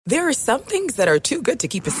There are some things that are too good to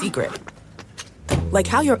keep a secret. Like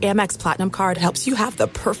how your Amex Platinum card helps you have the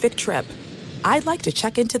perfect trip. I'd like to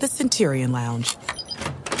check into the Centurion Lounge.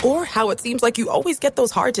 Or how it seems like you always get those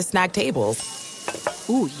hard-to-snag tables.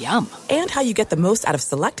 Ooh, yum. And how you get the most out of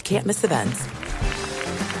select can't-miss events.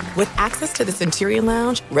 With access to the Centurion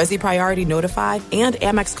Lounge, Resi Priority Notified, and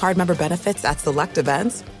Amex card member benefits at select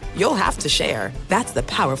events, you'll have to share. That's the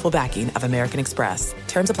powerful backing of American Express.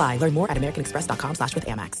 Terms apply. Learn more at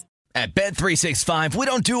americanexpress.com/withAmex. At Bet365, we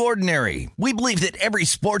don't do ordinary. We believe that every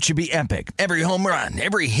sport should be epic. Every home run,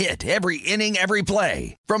 every hit, every inning, every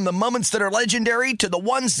play. From the moments that are legendary to the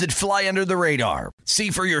ones that fly under the radar. See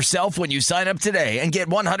for yourself when you sign up today and get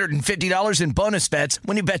 $150 in bonus bets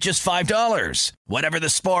when you bet just $5. Whatever the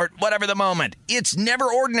sport, whatever the moment, it's never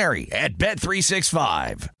ordinary at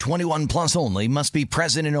Bet365. 21 plus only. Must be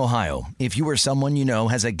present in Ohio. If you or someone you know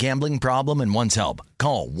has a gambling problem and wants help,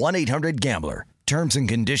 call 1-800-GAMBLER. Terms and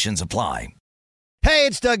conditions apply. Hey,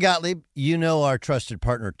 it's Doug Gottlieb. You know our trusted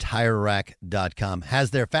partner, TireRack.com,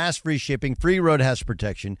 has their fast, free shipping, free road hazard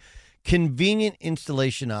protection, convenient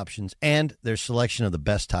installation options, and their selection of the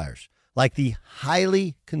best tires, like the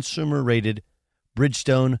highly consumer-rated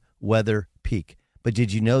Bridgestone Weather Peak. But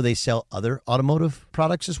did you know they sell other automotive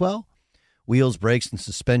products as well? Wheels, brakes, and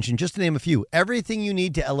suspension, just to name a few. Everything you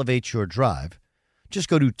need to elevate your drive. Just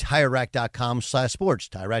go to TireRack.com/sports,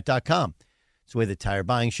 TireRack.com. It's the way that tire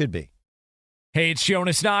buying should be. Hey, it's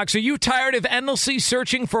Jonas Knox. Are you tired of endlessly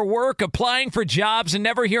searching for work, applying for jobs, and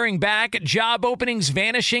never hearing back? Job openings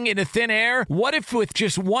vanishing into thin air? What if with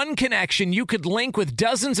just one connection, you could link with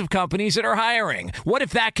dozens of companies that are hiring? What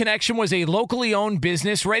if that connection was a locally owned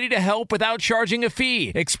business ready to help without charging a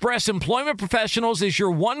fee? Express Employment Professionals is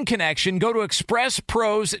your one connection. Go to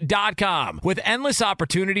expresspros.com. With endless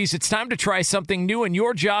opportunities, it's time to try something new in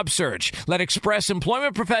your job search. Let Express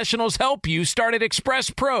Employment Professionals help you. Start at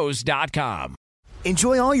expresspros.com.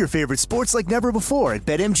 Enjoy all your favorite sports like never before at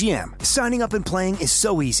BetMGM. Signing up and playing is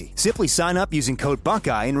so easy. Simply sign up using code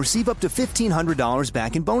Buckeye and receive up to $1,500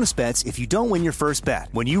 back in bonus bets if you don't win your first bet.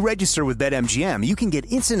 When you register with BetMGM, you can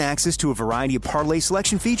get instant access to a variety of parlay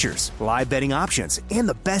selection features, live betting options, and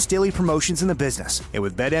the best daily promotions in the business. And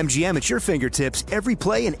with BetMGM at your fingertips, every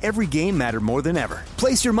play and every game matter more than ever.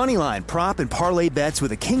 Place your moneyline, prop, and parlay bets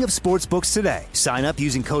with the king of sportsbooks today. Sign up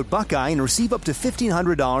using code Buckeye and receive up to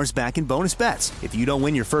 $1,500 back in bonus bets if you don't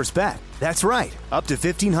win your first bet. That's right, up to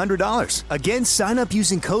 $1,500. Again, sign up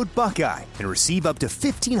using code Buckeye and receive up to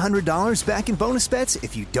 $1,500 back in bonus bets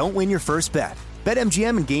if you don't win your first bet.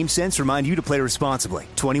 BetMGM and GameSense remind you to play responsibly.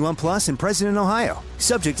 21 plus and present in Ohio.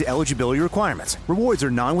 Subject to eligibility requirements. Rewards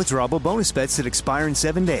are non-withdrawable bonus bets that expire in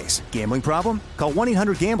 7 days. Gambling problem? Call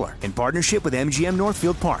 1-800-GAMBLER in partnership with MGM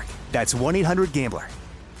Northfield Park. That's 1-800-GAMBLER.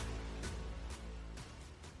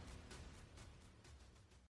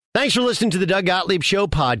 Thanks for listening to the Doug Gottlieb Show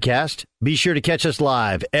podcast. Be sure to catch us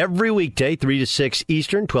live every weekday, 3 to 6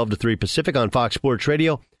 Eastern, 12 to 3 Pacific on Fox Sports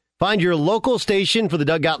Radio. Find your local station for the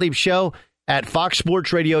Doug Gottlieb Show at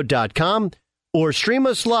foxsportsradio.com or stream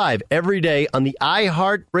us live every day on the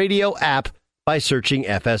iHeartRadio app by searching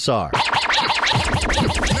FSR. Now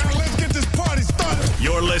let's get this party started.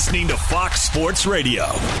 You're listening to Fox Sports Radio.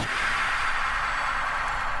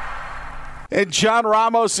 And John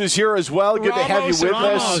Ramos is here as well. Good to have you with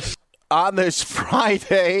us on this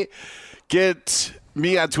Friday. Get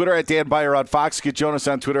me on Twitter at Dan Beyer on Fox. Get Jonas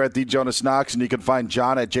on Twitter at TheJonasKnox. And you can find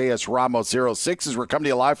John at JSRamos06 as we're coming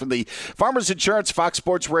to you live from the Farmers Insurance Fox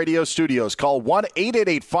Sports Radio studios. Call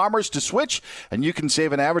 1-888-FARMERS to switch, and you can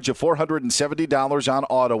save an average of $470 on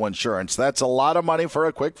auto insurance. That's a lot of money for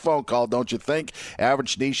a quick phone call, don't you think?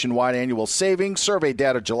 Average nationwide annual savings. Survey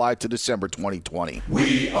data July to December 2020.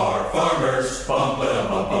 We are farmers. Bum, ba-dum,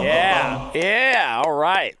 bum, bum, Yeah, all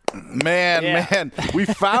right. Man, we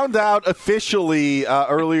found out officially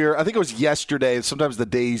earlier, I think it was yesterday, sometimes the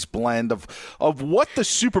days blend, of what the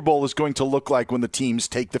Super Bowl is going to look like when the teams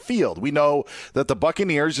take the field. We know that the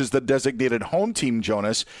Buccaneers, as the designated home team,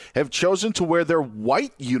 Jonas, have chosen to wear their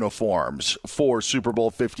white uniforms for Super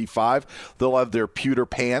Bowl 55. They'll have their pewter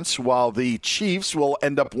pants, while the Chiefs will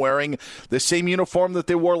end up wearing the same uniform that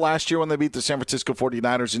they wore last year when they beat the San Francisco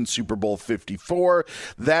 49ers in Super Bowl 54.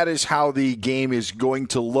 That is how the game is going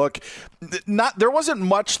to look. There wasn't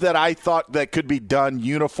much that I thought that could be done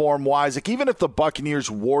uniform-wise. Like, even if the Buccaneers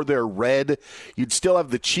wore their red, you'd still have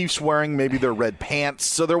the Chiefs wearing maybe their red pants.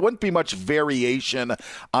 So there wouldn't be much variation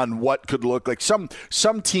on what could look like. Some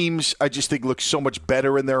teams, I just think, look so much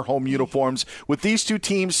better in their home uniforms. With these two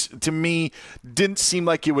teams, to me, didn't seem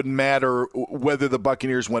like it would matter whether the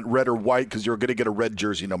Buccaneers went red or white, because you're going to get a red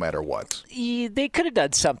jersey no matter what. They could have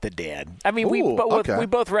done something, Dan. I mean, we okay.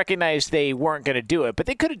 both recognized they weren't going to do it, but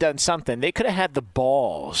they could could have done something. They could have had the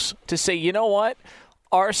balls to say, you know what?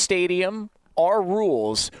 Our stadium, our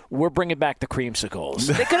rules, we're bringing back the creamsicles.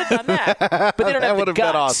 They could have done that, but they don't have the guts.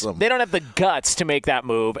 Been awesome. They don't have the guts to make that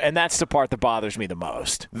move, and that's the part that bothers me the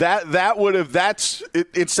most. That would have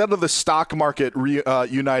instead of the stock market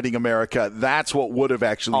uniting America, that's what would have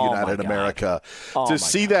actually united America. To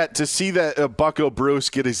see that Bucko Bruce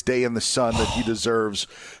get his day in the sun that he deserves.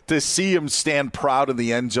 To see him stand proud in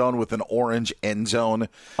the end zone with an orange end zone,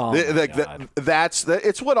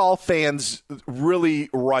 it's what all fans really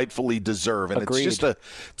rightfully deserve, and Agreed.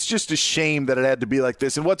 it's just a shame that it had to be like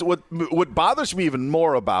this. And what bothers me even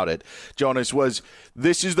more about it, Jonas, was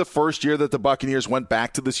this is the first year that the Buccaneers went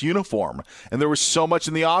back to this uniform, and there was so much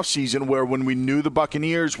in the offseason where when we knew the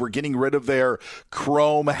Buccaneers were getting rid of their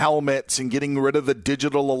chrome helmets and getting rid of the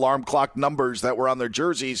digital alarm clock numbers that were on their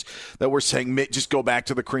jerseys, that were saying just go back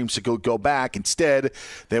to the creamsicle, go back. Instead,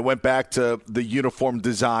 they went back to the uniform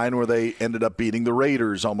design where they ended up beating the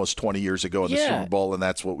Raiders almost 20 years ago in the Super Bowl, and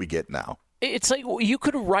that's what we get now. It's like you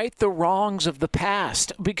could right the wrongs of the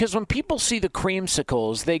past, because when people see the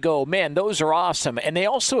creamsicles, they go, man, those are awesome. And they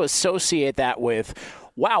also associate that with,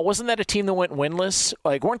 wow, wasn't that a team that went winless?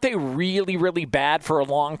 Like, weren't they really, really bad for a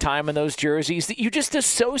long time in those jerseys? You just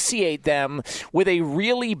associate them with a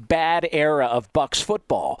really bad era of Bucs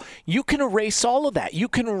football. You can erase all of that. You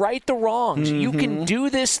can right the wrongs. Mm-hmm. You can do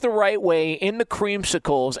this the right way in the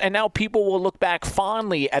creamsicles, and now people will look back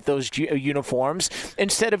fondly at those uniforms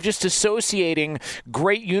instead of just associating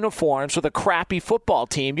great uniforms with a crappy football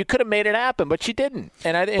team. You could have made it happen, but you didn't,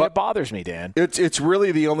 and it bothers me, Dan. It's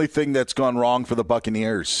really the only thing that's gone wrong for the Buccaneers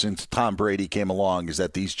since Tom Brady came along, is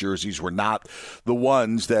that these jerseys were not the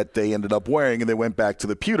ones that they ended up wearing, and they went back to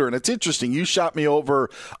the pewter. And it's interesting. You shot me over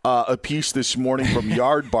a piece this morning from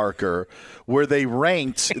Yardbarker where they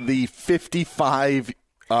ranked the 55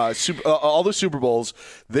 all the Super Bowls.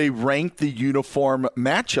 They ranked the uniform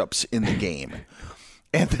matchups in the game.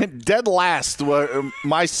 And then dead last were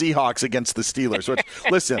my Seahawks against the Steelers. Which,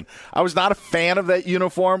 listen, I was not a fan of that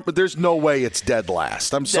uniform, but there's no way it's dead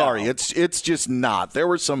last. I'm sorry, it's just not. There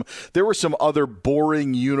were some other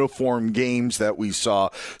boring uniform games that we saw.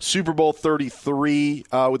 Super Bowl 33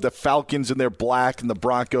 with the Falcons in their black and the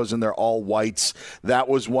Broncos in their all whites. That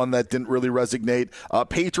was one that didn't really resonate.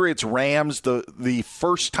 Patriots Rams, the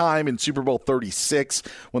first time in Super Bowl 36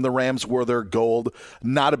 when the Rams wore their gold.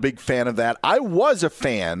 Not a big fan of that. I was a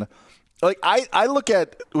fan. Like I look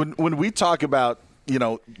at when we talk about, you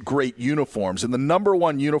know, great uniforms, and the number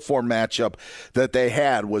one uniform matchup that they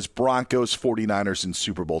had was Broncos 49ers in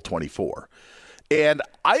Super Bowl 24. And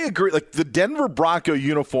I agree, like the Denver Bronco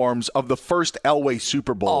uniforms of the first Elway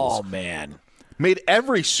Super Bowls. Oh man. Made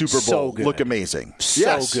every Super Bowl look amazing.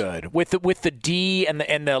 So good. With the D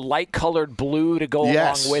and the light colored blue to go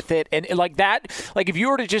along with it. And like that, like if you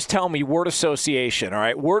were to just tell me word association, all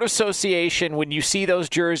right, word association, when you see those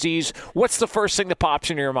jerseys, what's the first thing that pops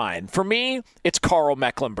into your mind? For me, it's Carl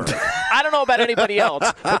Mecklenburg. I don't know about anybody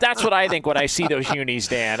else, but that's what I think when I see those unis,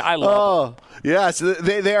 Dan. I love them. Yes,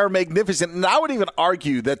 they are magnificent. And I would even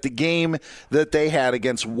argue that the game that they had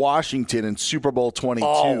against Washington in Super Bowl 22.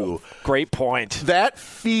 Oh, great point. That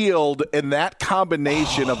field and that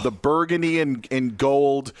combination of the burgundy and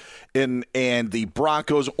gold and the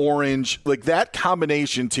Broncos orange, like that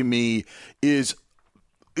combination to me is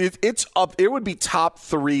it's up. It would be top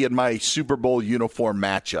 3 in my Super Bowl uniform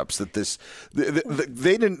matchups.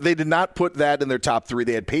 They did not put that in their top 3.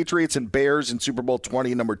 They had Patriots and Bears in Super Bowl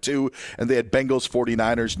 20, number 2, and they had Bengals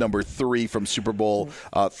 49ers, number 3 from Super Bowl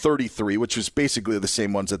 33, which was basically the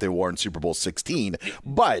same ones that they wore in Super Bowl 16.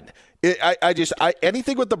 But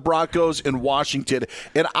anything with the Broncos and Washington,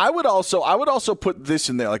 and I would also put this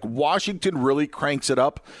in there. Like Washington really cranks it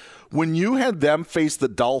up. When you had them face the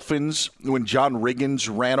Dolphins, when John Riggins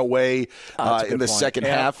ran away in the second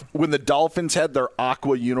half, when the Dolphins had their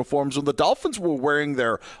aqua uniforms, when the Dolphins were wearing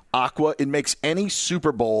their aqua, it makes any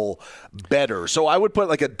Super Bowl better. So I would put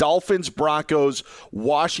like a Dolphins-Broncos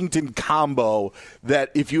Washington combo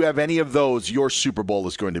that if you have any of those, your Super Bowl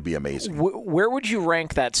is going to be amazing. Where would you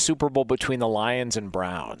rank that Super Bowl between the Lions and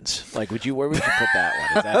Browns? Like, where would you put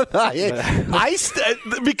that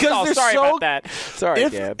one? Because sorry about that. Sorry,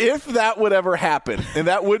 Gab. If that would ever happen, and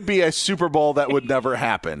that would be a Super Bowl that would never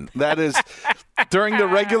happen. That is, during the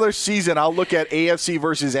regular season, I'll look at AFC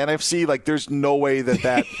versus NFC. Like, there's no way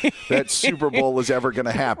that Super Bowl is ever going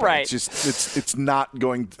to happen. Right. It's just, it's not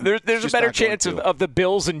going. There's a better chance of the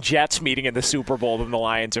Bills and Jets meeting in the Super Bowl than the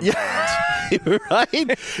Lions and Browns. Right?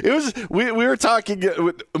 It was. We were talking.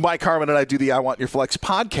 Mike Harmon and I do the I Want Your Flex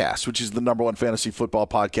podcast, which is the #1 fantasy football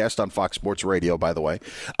podcast on Fox Sports Radio, by the way.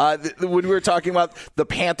 When we were talking about the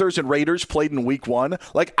Panthers and Raiders played in Week 1,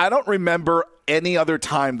 like I don't remember any other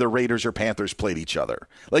time the Raiders or Panthers played each other.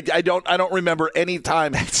 Like I don't remember any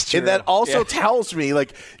time. That's true. And that also tells me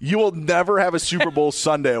like you will never have a Super Bowl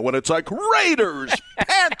Sunday when it's like Raiders,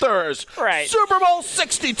 Panthers, right. Super Bowl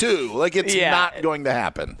 62. Like it's not going to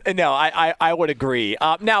happen. No, I would agree.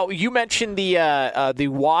 Now you mentioned the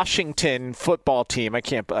Washington football team. I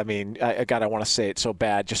want to say it so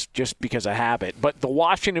bad just because I have it. But the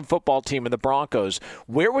Washington football team and the Broncos.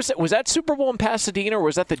 Where was it? Was that Super Bowl in Pasadena or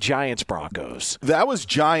was that the Giants Broncos? That was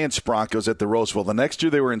Giants Broncos at the Rose Bowl. The next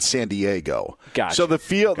year they were in San Diego. Gotcha. So the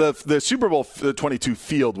field, the Super Bowl 22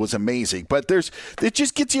 field was amazing. But it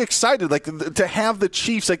just gets you excited, like to have the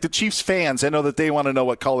Chiefs, like the Chiefs fans. I know that they want to know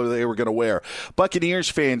what color they were going to wear. Buccaneers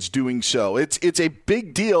fans doing so. It's a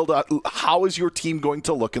big deal. How is your team going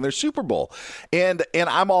to look in their Super Bowl? And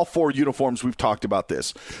I'm all for uniforms. We've talked about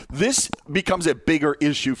this. This becomes a bigger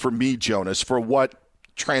issue for me, Jonas, for what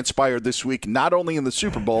transpired this week, not only in the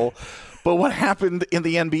Super Bowl, but what happened in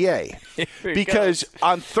the NBA. Because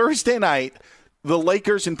on Thursday night, the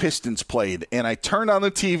Lakers and Pistons played, and I turned on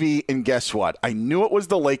the TV, and guess what? I knew it was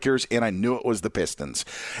the Lakers, and I knew it was the Pistons.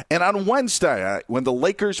 And on Wednesday night, when the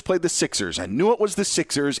Lakers played the Sixers, I knew it was the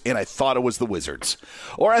Sixers, and I thought it was the Wizards.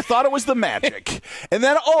 Or I thought it was the Magic. And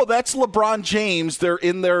then, that's LeBron James. They're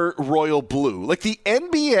in their royal blue. Like, the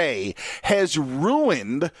NBA has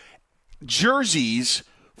ruined jerseys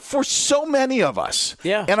for so many of us.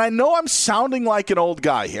 Yeah. And I know I'm sounding like an old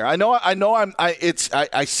guy here. I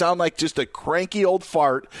sound like just a cranky old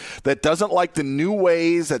fart that doesn't like the new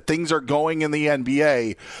ways that things are going in the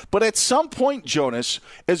NBA. But at some point, Jonas,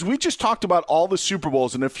 as we just talked about all the Super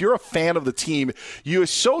Bowls, and if you're a fan of the team, you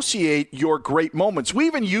associate your great moments. We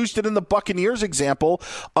even used it in the Buccaneers example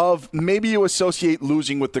of maybe you associate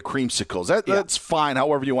losing with the creamsicles. That's fine,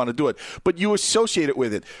 however you want to do it. But you associate it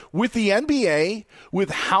with it. With the NBA, with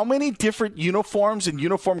how many different uniforms and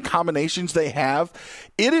uniform combinations they have,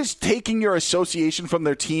 it is taking your association from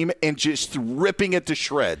their team and just ripping it to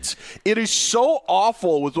shreds. It is so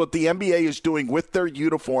awful with what the NBA is doing with their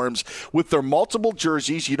uniforms, with their multiple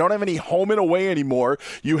jerseys. You don't have any home and away anymore.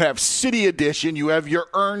 You have City Edition. You have your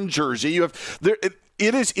earned jersey. You have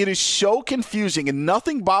It is so confusing, and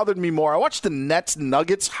nothing bothered me more. I watched the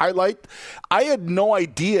Nets-Nuggets highlight. I had no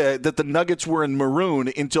idea that the Nuggets were in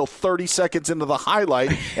maroon until 30 seconds into the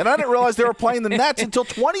highlight, and I didn't realize they were playing the Nets until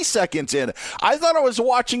 20 seconds in. I thought I was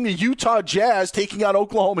watching the Utah Jazz taking out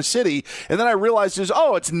Oklahoma City, and then I realized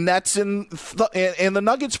it's Nets and the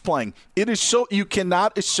Nuggets playing. It is so you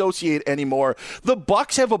cannot associate anymore. The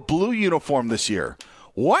Bucks have a blue uniform this year.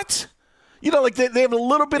 What? Like they have a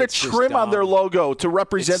little bit of trim on their logo to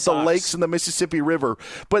represent the lakes and the Mississippi River,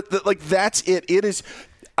 but that's it. It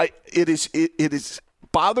is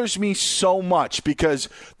bothers me so much because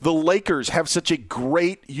the Lakers have such a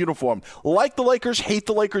great uniform. Like the Lakers, hate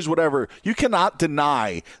the Lakers, whatever. You cannot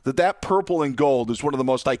deny that purple and gold is one of the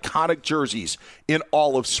most iconic jerseys in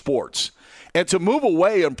all of sports. And to move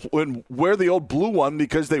away and wear the old blue one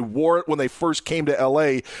because they wore it when they first came to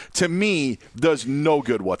L.A., to me, does no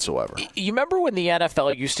good whatsoever. You remember when the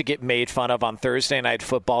NFL used to get made fun of on Thursday Night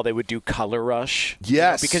Football? They would do Color Rush.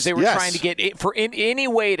 Yes. Because they were trying to get it in any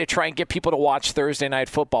way to try and get people to watch Thursday Night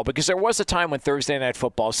Football, because there was a time when Thursday Night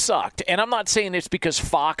Football sucked. And I'm not saying it's because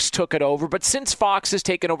Fox took it over, but since Fox has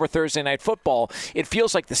taken over Thursday Night Football, it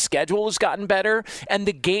feels like the schedule has gotten better and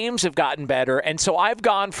the games have gotten better. And so I've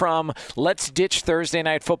gone from let's ditch Thursday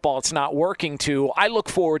Night Football, it's not working, to I look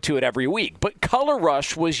forward to it every week. But Color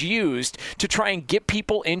Rush was used to try and get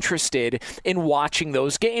people interested in watching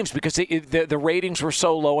those games because the ratings were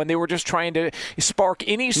so low and they were just trying to spark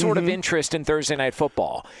any sort of interest in Thursday Night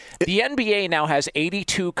Football. The NBA now has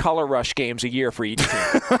 82 Color Rush games a year for each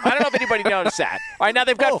team. I don't know if anybody noticed that. All right, now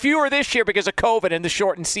they've got fewer this year because of COVID and the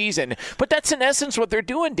shortened season. But that's in essence what they're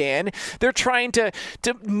doing, Dan. They're trying to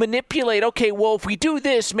manipulate, okay, well, if we do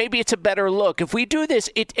this, maybe it's a better look. If we do this,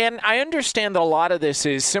 and I understand that a lot of this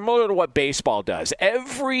is similar to what baseball does.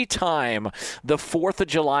 Every time the 4th of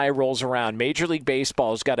July rolls around, Major League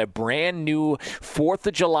Baseball's got a brand new 4th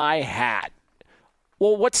of July hat.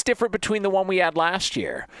 Well, what's different between the one we had last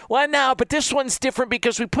year? Well, no, but this one's different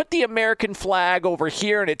because we put the American flag over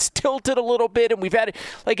here and it's tilted a little bit, and we've had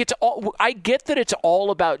I get that it's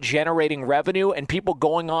all about generating revenue and people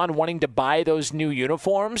going on wanting to buy those new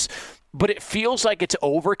uniforms. but it feels like it's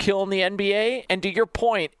overkill in the NBA. And to your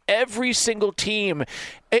point, every single team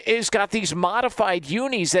is got these modified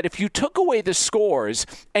unis that if you took away the scores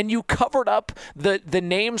and you covered up the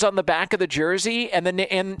names on the back of the jersey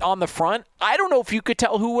and on the front, I don't know if you could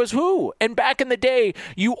tell who was who. And back in the day,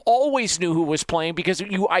 you always knew who was playing because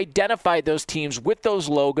you identified those teams with those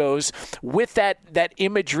logos, with that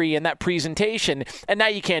imagery and that presentation. And now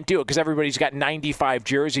you can't do it because everybody's got 95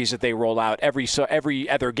 jerseys that they roll out every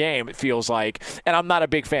other game, it feels like. And I'm not a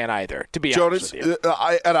big fan either, to be honest with you.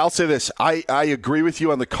 And I'll say this. I agree with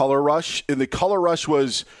you on the color rush. And the color rush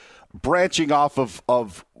was branching off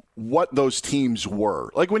of what those teams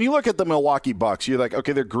were. Like when you look at the Milwaukee Bucks, you're like,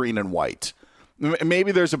 okay, they're green and white.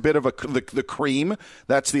 Maybe there's a bit of the cream.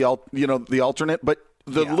 That's the alternate, but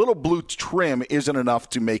the little blue trim isn't enough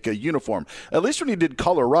to make a uniform. At least when you did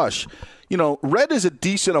color rush, red is a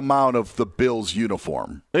decent amount of the Bills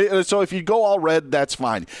uniform. So if you go all red, that's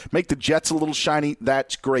fine. Make the Jets a little shiny,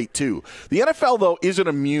 that's great too. The NFL, though, isn't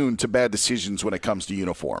immune to bad decisions when it comes to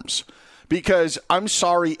uniforms. Because I'm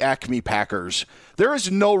sorry, Acme Packers, there is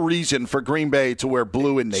no reason for Green Bay to wear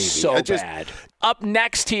blue and navy. So bad. Up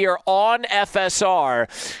next here on FSR,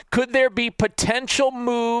 could there be potential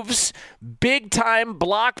moves, big-time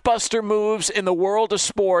blockbuster moves in the world of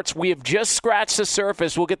sports? We have just scratched the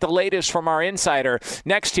surface. We'll get the latest from our insider.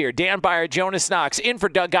 Next here, Dan Beyer, Jonas Knox, in for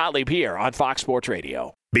Doug Gottlieb here on Fox Sports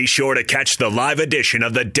Radio. Be sure to catch the live edition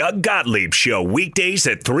of the Doug Gottlieb Show weekdays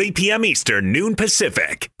at 3 p.m. Eastern, noon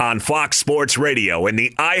Pacific on Fox Sports Radio and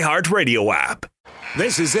the iHeartRadio app.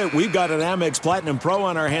 This is it. We've got an Amex Platinum Pro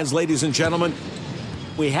on our hands, ladies and gentlemen.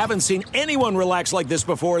 We haven't seen anyone relax like this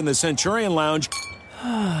before in the Centurion Lounge.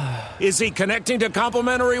 Is he connecting to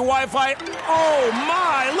complimentary Wi-Fi? Oh,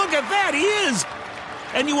 my. Look at that. He is.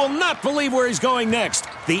 And you will not believe where he's going next.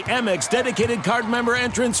 The Amex dedicated card member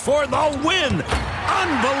entrance for the win.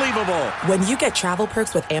 Unbelievable. When you get travel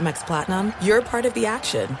perks with Amex Platinum, you're part of the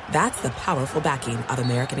action. That's the powerful backing of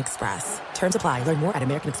American Express. Terms apply. Learn more at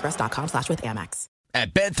americanexpress.com/withAmex.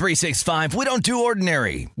 At Bet365, we don't do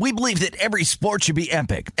ordinary. We believe that every sport should be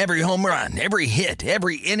epic. Every home run, every hit,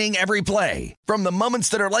 every inning, every play. From the moments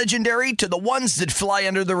that are legendary to the ones that fly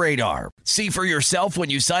under the radar. See for yourself when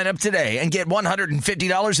you sign up today and get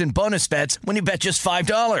 $150 in bonus bets when you bet just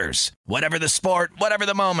 $5. Whatever the sport, whatever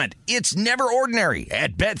the moment, it's never ordinary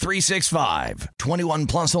at Bet365. 21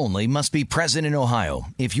 plus only. Must be present in Ohio.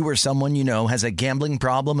 If you or someone you know has a gambling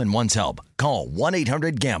problem and wants help, call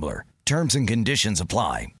 1-800-GAMBLER. Terms and conditions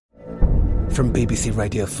apply. From BBC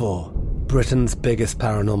Radio 4, Britain's biggest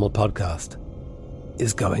paranormal podcast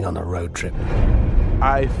is going on a road trip.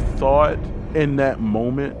 I thought in that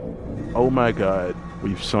moment, oh my God,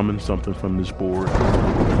 we've summoned something from this board.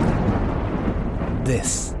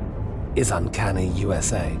 This is Uncanny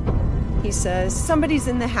USA. He says, somebody's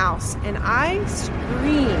in the house, and I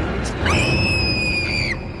screamed.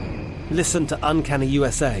 Listen to Uncanny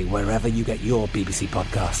USA wherever you get your BBC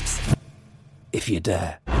podcasts, if you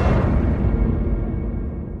dare.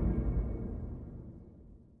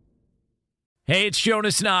 Hey, it's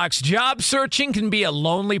Jonas Knox. Job searching can be a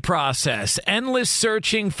lonely process. Endless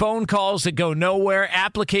searching, phone calls that go nowhere,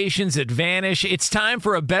 applications that vanish. It's time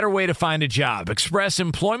for a better way to find a job. Express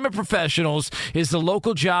Employment Professionals is the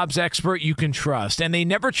local jobs expert you can trust, and they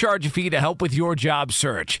never charge a fee to help with your job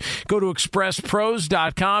search. Go to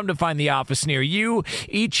expresspros.com to find the office near you.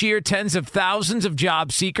 Each year, tens of thousands of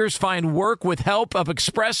job seekers find work with help of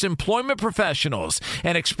Express Employment Professionals,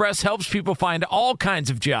 and Express helps people find all kinds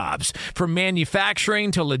of jobs, from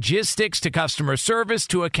manufacturing to logistics to customer service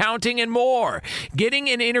to accounting and more. Getting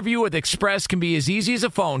an interview with Express can be as easy as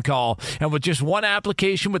a phone call, and with just one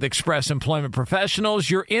application with Express Employment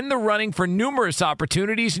Professionals, you're in the running for numerous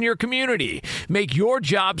opportunities in your community. Make your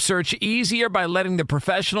job search easier by letting the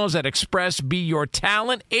professionals at Express be your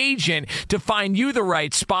talent agent to find you the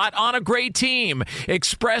right spot on a great team.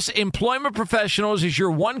 Express Employment Professionals is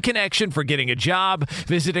your one connection for getting a job.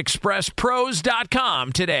 Visit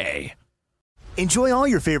expresspros.com today. Enjoy all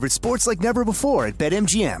your favorite sports like never before at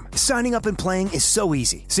BetMGM. Signing up and playing is so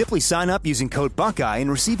easy. Simply sign up using code Buckeye and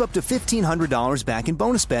receive up to $1,500 back in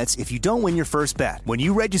bonus bets if you don't win your first bet. When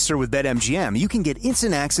you register with BetMGM, you can get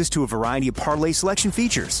instant access to a variety of parlay selection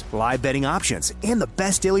features, live betting options, and the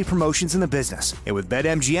best daily promotions in the business. And with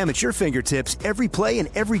BetMGM at your fingertips, every play and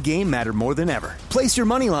every game matter more than ever. Place your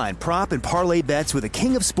moneyline, prop, and parlay bets with the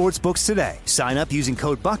king of sportsbooks today. Sign up using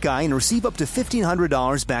code Buckeye and receive up to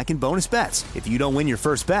 $1,500 back in bonus bets if you don't win your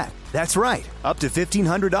first bet. That's right, up to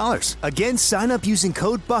 $1,500. Again, sign up using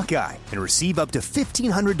code Buckeye and receive up to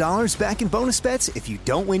 $1,500 back in bonus bets if you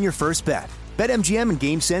don't win your first bet. BetMGM and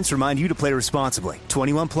GameSense remind you to play responsibly.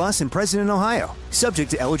 21 plus and present in Ohio.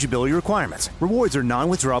 Subject to eligibility requirements. Rewards are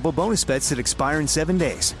non-withdrawable bonus bets that expire in 7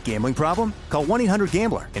 days. Gambling problem? Call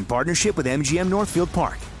 1-800-GAMBLER in partnership with MGM Northfield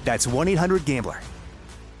Park. That's 1-800-GAMBLER.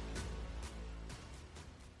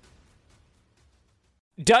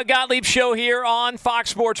 Doug Gottlieb Show here on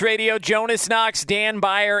Fox Sports Radio. Jonas Knox, Dan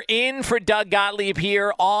Beyer in for Doug Gottlieb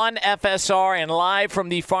here on FSR and live from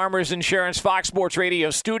the Farmers Insurance Fox Sports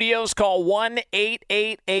Radio studios. Call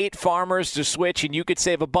 1-888-FARMERS to switch, and you could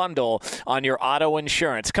save a bundle on your auto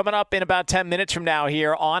insurance. Coming up in about 10 minutes from now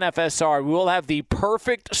here on FSR, we will have the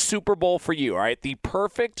perfect Super Bowl for you, all right? The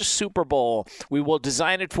perfect Super Bowl. We will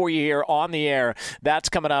design it for you here on the air. That's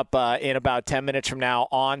coming up in about 10 minutes from now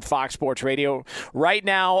on Fox Sports Radio. Right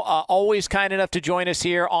now, always kind enough to join us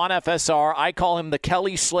here on FSR. I call him the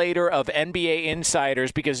Kelly Slater of NBA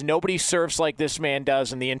insiders because nobody surfs like this man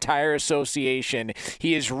does in the entire association.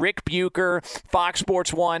 He is Rick Bucher, Fox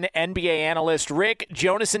Sports 1 NBA analyst. Rick,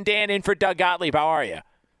 Jonas, and Dan in for Doug Gottlieb. How are you?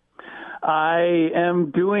 I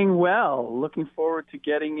am doing well. Looking forward to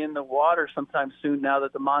getting in the water sometime soon now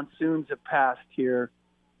that the monsoons have passed here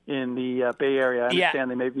in the Bay Area. I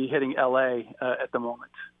understand they may be hitting L.A. At the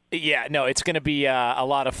moment. Yeah, no, it's going to be a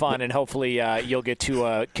lot of fun, and hopefully you'll get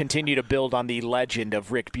to continue to build on the legend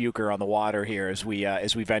of Rick Bucher on the water here as we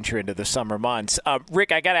venture into the summer months.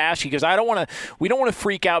 Rick, I got to ask you because we don't want to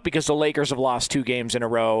freak out because the Lakers have lost 2 games in a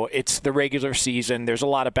row. It's the regular season. There's a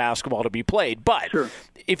lot of basketball to be played, but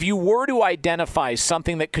if you were to identify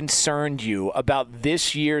something that concerned you about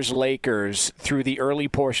this year's Lakers through the early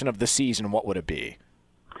portion of the season, what would it be?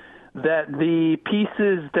 That the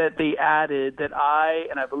pieces that they added that I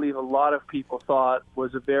believe a lot of people thought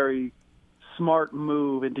was a very smart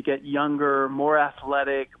move and to get younger, more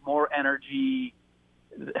athletic, more energy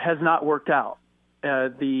has not worked out.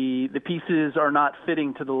 The pieces are not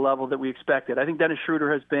fitting to the level that we expected. I think Dennis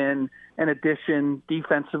Schroeder has been an addition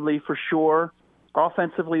defensively for sure.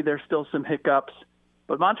 Offensively, there's still some hiccups.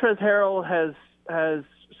 But Montrezl Harrell has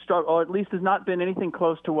struggled, or at least has not been anything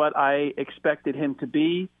close to what I expected him to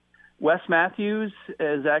be. Wes Matthews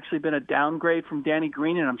has actually been a downgrade from Danny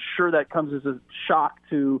Green, and I'm sure that comes as a shock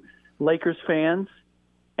to Lakers fans.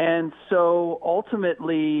 And so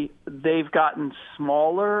ultimately they've gotten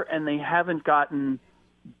smaller and they haven't gotten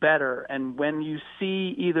better. And when you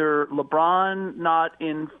see either LeBron not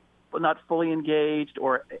fully engaged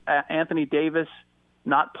or Anthony Davis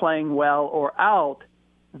not playing well or out,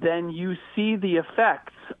 then you see the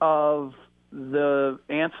effects of the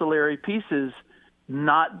ancillary pieces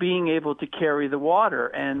not being able to carry the water.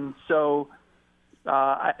 And so,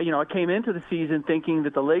 I came into the season thinking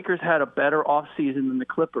that the Lakers had a better offseason than the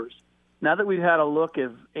Clippers. Now that we've had a look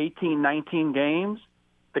at 18, 19 games,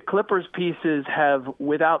 the Clippers pieces have,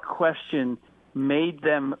 without question, made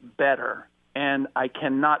them better. And I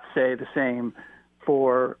cannot say the same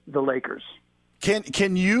for the Lakers.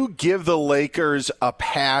 Can you give the Lakers a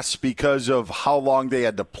pass because of how long they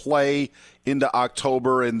had to play into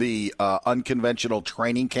October in the unconventional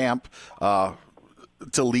training camp to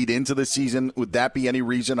lead into the season? Would that be any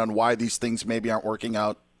reason on why these things maybe aren't working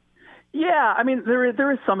out? Yeah, I mean,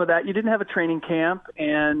 there is some of that. You didn't have a training camp,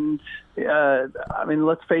 and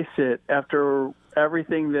let's face it, after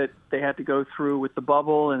everything that they had to go through with the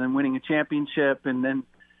bubble and then winning a championship and then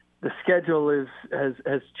the schedule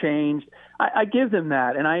has changed. I give them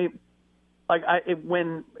that, and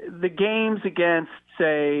when the games against,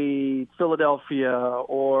 say, Philadelphia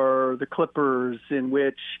or the Clippers, in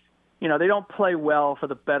which they don't play well for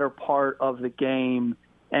the better part of the game,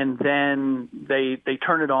 and then they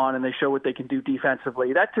turn it on and they show what they can do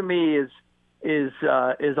defensively. That to me is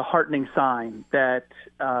a heartening sign that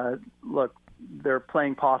look, they're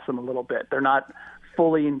playing possum a little bit. They're not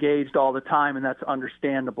fully engaged all the time, and that's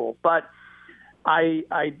understandable. But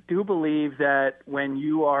I do believe that when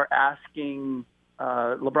you are asking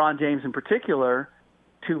LeBron James in particular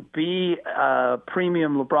to be a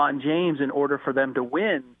premium LeBron James in order for them to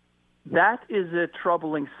win, that is a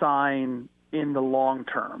troubling sign in the long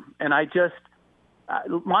term. And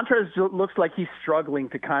Montrezl looks like he's struggling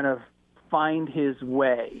to kind of find his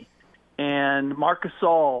way. And Marc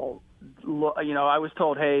Gasol, I was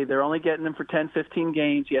told, hey, they're only getting him for 10, 15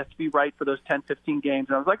 games. He has to be right for those 10, 15 games.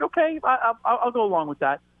 And I was like, okay, I'll go along with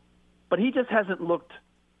that. But he just hasn't looked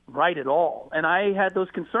right at all. And I had those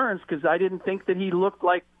concerns because I didn't think that he looked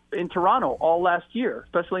like in Toronto all last year,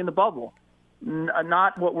 especially in the bubble.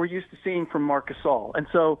 Not what we're used to seeing from Marc Gasol. And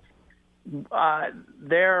so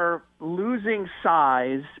they're losing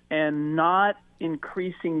size and not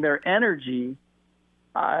increasing their energy.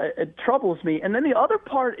 It troubles me. And then the other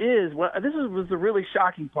part is, was the really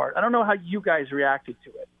shocking part. I don't know how you guys reacted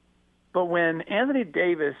to it, But when Anthony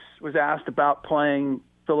Davis was asked about playing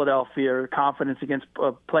Philadelphia, or confidence against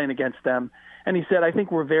playing against them, and he said, I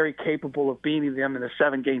think we're very capable of beating them in a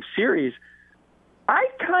 7-game series, I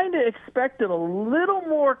kind of expected a little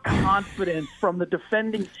more confidence from the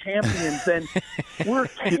defending champions than we're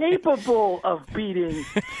capable of beating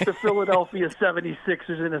the Philadelphia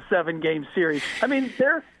 76ers in a 7-game series. I mean,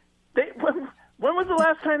 when was the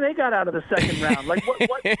last time they got out of the second round? Like,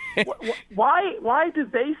 why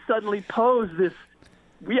did they suddenly pose this?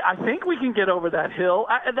 I think we can get over that hill.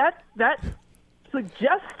 That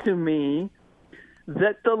suggests to me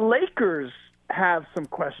that the Lakers have some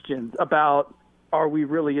questions about, are we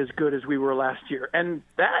really as good as we were last year? And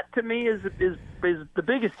that, to me, is the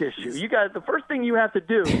biggest issue. The first thing you have to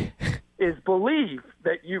do is believe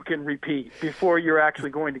that you can repeat before you're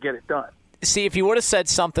actually going to get it done. See, if you would have said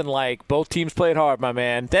something like, both teams played hard, my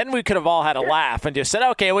man, then we could have all had a laugh and just said,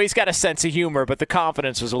 okay, well, he's got a sense of humor, but the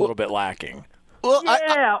confidence was a little bit lacking. Well,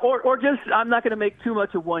 or just, I'm not going to make too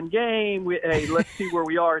much of one game. Hey, let's see where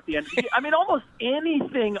we are at the end of the game. I mean, almost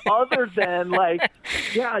anything other than like,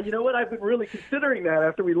 yeah, you know what? I've been really considering that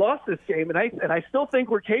after we lost this game, and I still think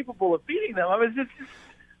we're capable of beating them. I was just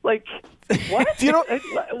like, what?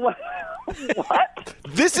 What?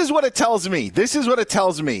 This is what it tells me.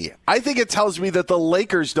 I think it tells me that the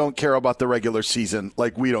Lakers don't care about the regular season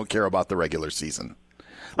like we don't care about the regular season.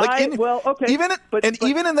 Okay. Even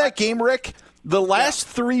in that game, Rick, the last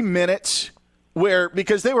 3 minutes,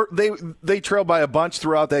 because they trailed by a bunch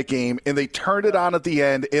throughout that game, and they turned it on at the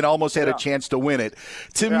end and almost had a chance to win it.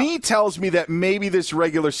 To me, tells me that maybe this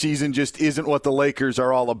regular season just isn't what the Lakers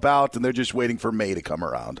are all about, and they're just waiting for May to come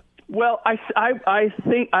around. Well, I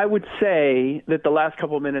think I would say that the last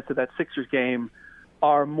couple of minutes of that Sixers game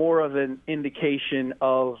are more of an indication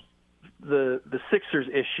of the Sixers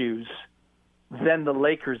issues than the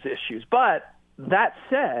Lakers issues. But that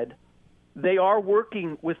said, they are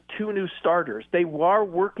working with 2 new starters. They are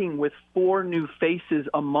working with 4 new faces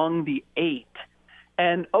among the 8.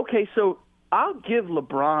 And, okay, so I'll give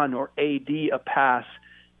LeBron or AD a pass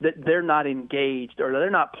that they're not engaged or they're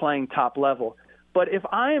not playing top level. But if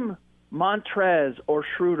I'm Montrez or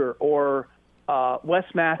Schroeder or Wes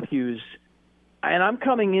Matthews and I'm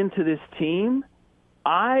coming into this team,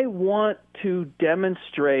 I want to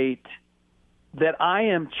demonstrate that I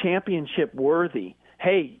am championship worthy.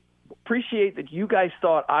 Hey, appreciate that you guys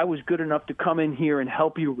thought I was good enough to come in here and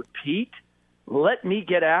help you repeat. Let me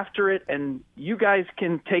get after it, and you guys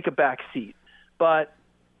can take a back seat. But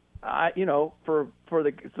for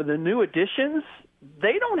the new additions,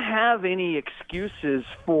 they don't have any excuses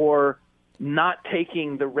for not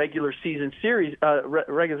taking the regular season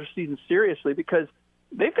seriously, because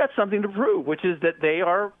they've got something to prove, which is that they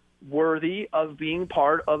are worthy of being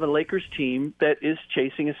part of a Lakers team that is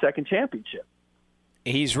chasing a second championship.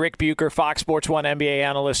 He's Rick Bucher, Fox Sports 1 NBA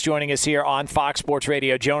analyst, joining us here on Fox Sports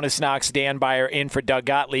Radio. Jonas Knox, Dan Beyer in for Doug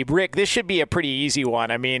Gottlieb. Rick, this should be a pretty easy one.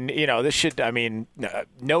 I mean,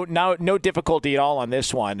 no difficulty at all on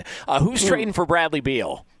this one. Who's trading for Bradley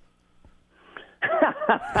Beal?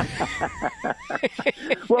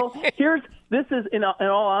 Well, this is in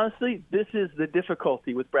all honesty, this is the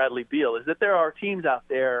difficulty with Bradley Beal, is that there are teams out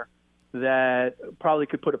there that probably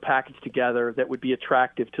could put a package together that would be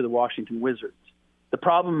attractive to the Washington Wizards. The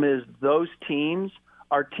problem is those teams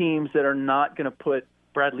are teams that are not going to put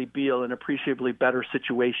Bradley Beal in an appreciably better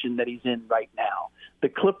situation that he's in right now. The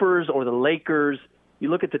Clippers or the Lakers, you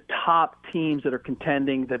look at the top teams that are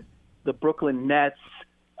contending, the Brooklyn Nets,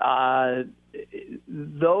 those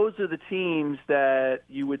are the teams that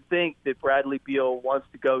you would think that Bradley Beal wants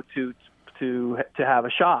to go to have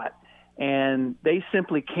a shot. And they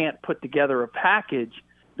simply can't put together a package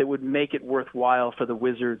that would make it worthwhile for the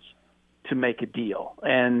Wizards to make a deal.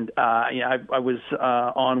 And I was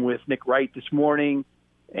on with Nick Wright this morning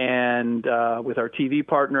and with our TV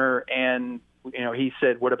partner, and he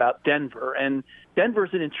said, what about Denver? And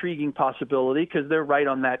Denver's an intriguing possibility because they're right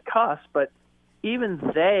on that cusp, but even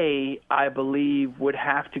they, I believe, would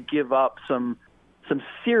have to give up some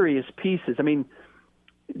serious pieces. I mean,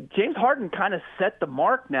 James Harden kind of set the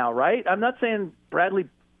mark now, right? I'm not saying Bradley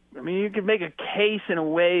 – I mean, you could make a case in a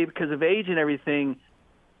way because of age and everything.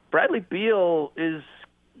 Bradley Beal is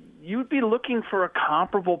 – you would be looking for a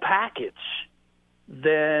comparable package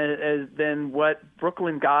than what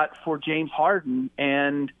Brooklyn got for James Harden.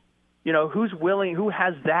 And, who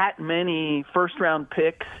has that many first-round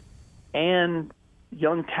picks and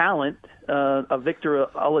young talent, a Victor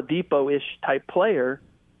Oladipo-ish type player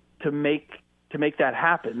to make that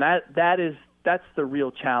happen. That's the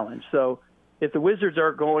real challenge. So if the Wizards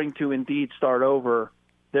are going to indeed start over,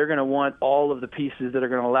 they're going to want all of the pieces that are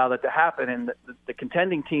going to allow that to happen. And the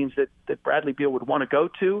contending teams that Bradley Beal would want to go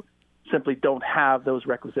to simply don't have those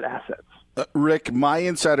requisite assets. Rick, my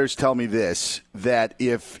insiders tell me this, that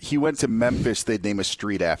if he went to Memphis, they'd name a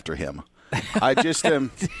street after him. I just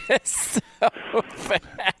am. So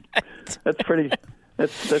bad. That's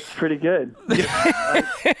pretty good.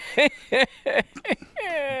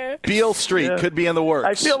 Beale Street could be in the works.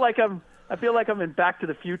 I feel like I'm in Back to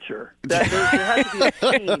the Future. There has to be a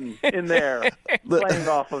scene in there playing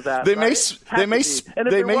off of that. They right? may, and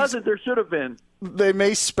if there wasn't, there should have been. They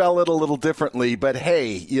may spell it a little differently, but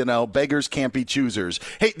hey, beggars can't be choosers.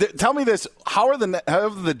 Hey, tell me this: how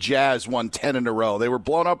have the Jazz won 10 in a row? They were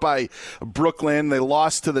blown up by Brooklyn, they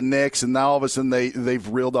lost to the Knicks, and now all of a sudden they've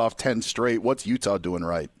reeled off 10 straight. What's Utah doing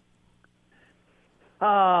right?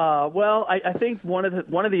 Well, I think one of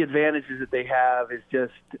the advantages that they have is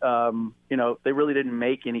just they really didn't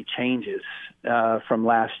make any changes from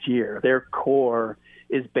last year. Their core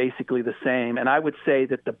is basically the same, and I would say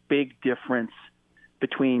that the big difference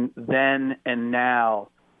between then and now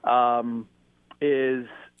is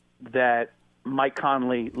that Mike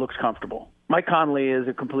Conley looks comfortable. Mike Conley is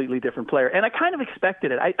a completely different player, and I kind of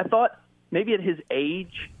expected it. I thought maybe at his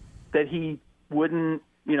age that he wouldn't,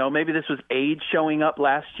 maybe this was age showing up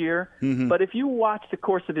last year. Mm-hmm. But if you watch the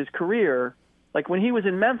course of his career, like when he was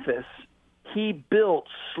in Memphis, he built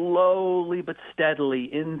slowly but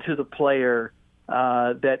steadily into the player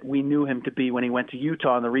that we knew him to be when he went to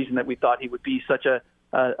Utah, and the reason that we thought he would be such a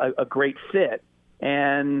great fit.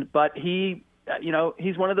 But he,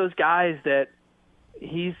 he's one of those guys that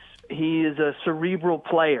he is a cerebral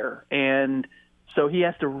player, and so he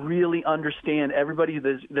has to really understand everybody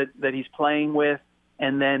that he's playing with,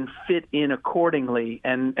 and then fit in accordingly.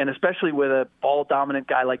 And especially with a ball dominant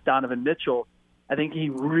guy like Donovan Mitchell, I think he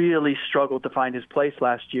really struggled to find his place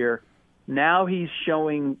last year. Now he's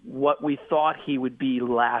showing what we thought he would be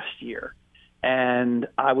last year. And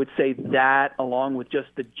I would say that, along with just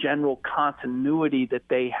the general continuity that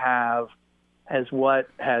they have, has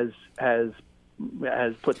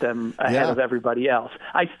put them ahead of everybody else.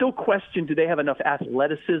 I still question, do they have enough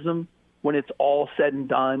athleticism when it's all said and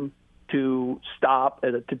done to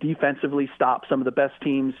defensively stop some of the best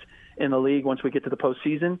teams in the league once we get to the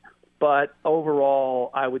postseason? But overall,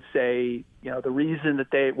 I would say, the reason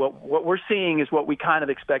that what we're seeing is what we kind of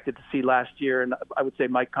expected to see last year, and I would say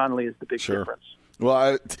Mike Conley is the big difference.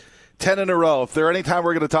 Well, 10 in a row. If there any time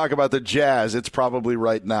we're going to talk about the Jazz, it's probably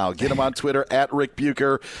right now. Get him on Twitter at Rick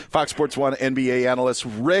Bucher, Fox Sports 1 NBA analyst.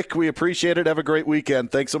 Rick, we appreciate it. Have a great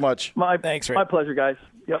weekend. Thanks so much. Thanks, Rick. My pleasure, guys.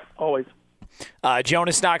 Yep, always.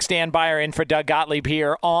 Jonas Knox, Dan Beyer in for Doug Gottlieb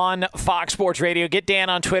here on Fox Sports Radio. Get Dan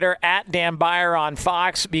on Twitter at Dan Beyer on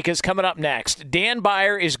Fox, because coming up next, Dan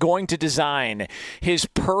Beyer is going to design his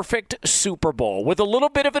perfect Super Bowl with a little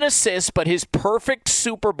bit of an assist, but his perfect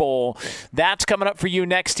Super Bowl. That's coming up for you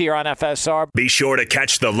next here on FSR. Be sure to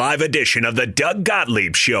catch the live edition of the Doug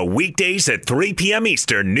Gottlieb Show weekdays at 3 p.m.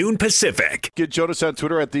 Eastern, noon Pacific. Get Jonas on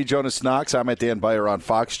Twitter at @TheJonasKnox. I'm at Dan Beyer on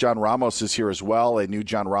Fox. John Ramos is here as well. A new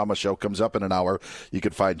John Ramos show comes up in an hour. You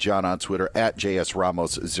can find John on Twitter at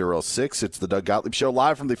JSRamos06. It's the Doug Gottlieb Show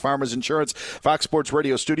live from the Farmers Insurance Fox Sports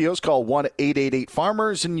Radio studios. Call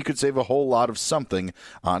 1-888-FARMERS and you could save a whole lot of something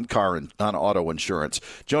on auto insurance.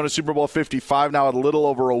 Jonas, Super Bowl 55 now a little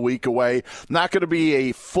over a week away. Not going to be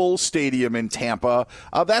a full stadium in Tampa.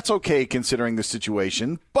 That's okay considering the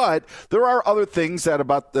situation, but there are other things that are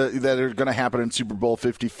going to happen in Super Bowl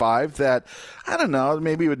 55 that, I don't know,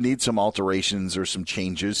 maybe would need some alterations or some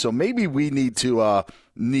changes. So maybe we need to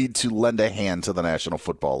lend a hand to the National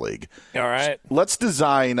Football League. All right. Let's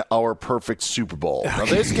design our perfect Super Bowl. Now,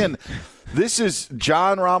 this is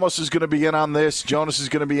John Ramos is going to be in on this. Jonas is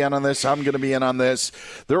going to be in on this. I'm going to be in on this.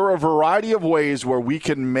 There are a variety of ways where we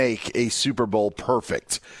can make a Super Bowl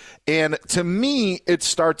perfect. And to me, it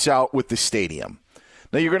starts out with the stadium.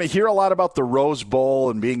 Now, you're going to hear a lot about the Rose Bowl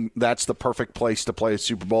and that's the perfect place to play a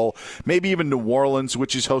Super Bowl. Maybe even New Orleans,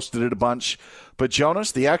 which has hosted it a bunch. But,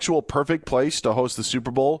 Jonas, the actual perfect place to host the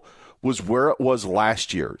Super Bowl was where it was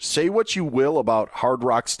last year. Say what you will about Hard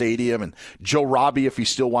Rock Stadium and Joe Robbie, if you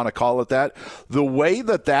still want to call it that. The way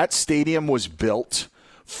that stadium was built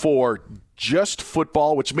for just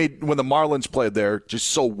football, which made when the Marlins played there just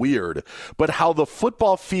so weird, but how the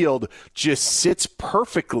football field just sits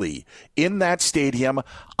perfectly in that stadium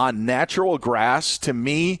on natural grass, to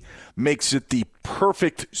me, makes it the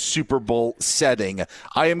perfect Super Bowl setting.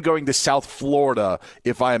 I am going to South Florida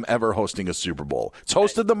if I am ever hosting a Super Bowl. It's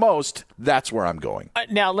hosted the most. That's where I'm going.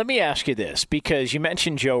 Now, let me ask you this, because you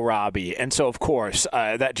mentioned Joe Robbie, and so, of course,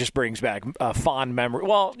 that just brings back fond memory.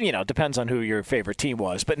 Well, depends on who your favorite team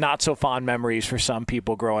was, but not so fond memories for some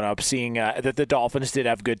people growing up, seeing that the Dolphins did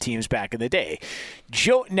have good teams back in the day.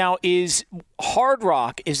 Joe, now, is Hard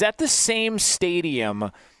Rock, is that the same stadium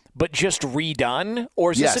but just redone,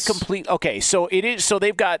 or is this a complete? Okay, so it is. So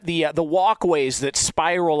they've got the walkways that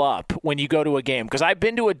spiral up when you go to a game. Because I've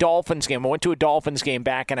been to a Dolphins game. I went to a Dolphins game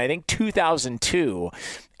back in, I think, 2002.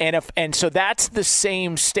 And so that's the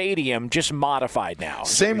same stadium, just modified now.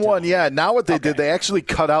 Same one, yeah. Now what they did, they actually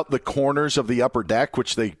cut out the corners of the upper deck,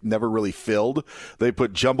 which they never really filled. They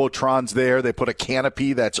put jumbotrons there. They put a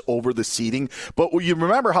canopy that's over the seating. But you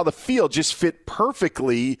remember how the field just fit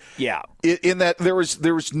perfectly. Yeah. In that there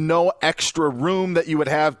was no extra room that you would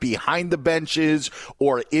have behind the benches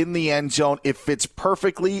or in the end zone. It fits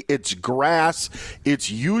perfectly. It's grass. It's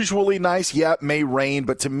usually nice. Yeah, it may rain,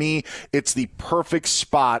 but to me, it's the perfect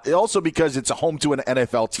spot. Also because it's a home to an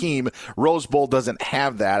NFL team, Rose Bowl doesn't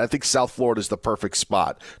have that. I think South Florida is the perfect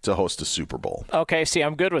spot to host a Super Bowl. Okay, see,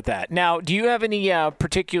 I'm good with that. Now, do you have any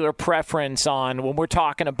particular preference on when we're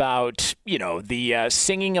talking about, the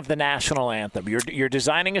singing of the national anthem? You're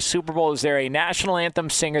designing a Super Bowl. Is there a national anthem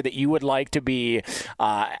singer that you would like to be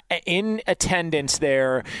in attendance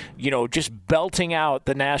there, just belting out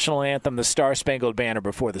the national anthem, the Star-Spangled Banner,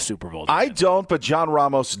 before the Super Bowl? I don't, but John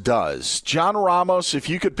Ramos does. John Ramos, if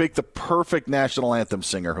you could pick the perfect national anthem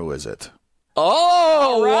singer, who is it?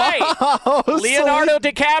 Oh, right. Wow. Leonardo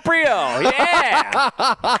DiCaprio.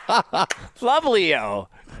 Yeah. Love Leo.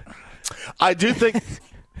 I do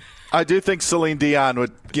think Celine Dion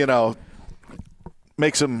would,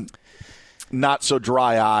 make some not so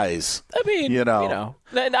dry eyes. I mean,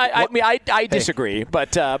 I disagree,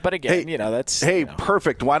 but again, that's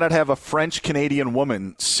perfect. Why not have a French Canadian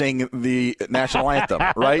woman sing the national anthem?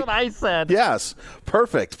 Right? That's what I said. Yes,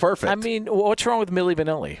 perfect. I mean, what's wrong with Milli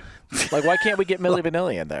Vanilli? Like, why can't we get Milli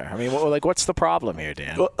Vanilli in there? I mean, what's the problem here,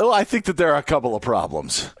 Dan? Well, I think that there are a couple of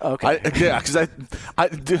problems. Okay. Because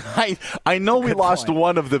I know we lost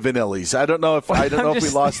one of the Vanillis. I don't know if we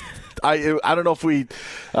lost. I don't know if we.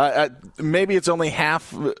 Maybe it's only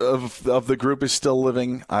half of the group is still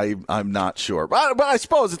living. I'm not sure, but I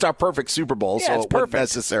suppose it's our perfect Super Bowl, so it wouldn't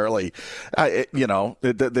necessarily. They don't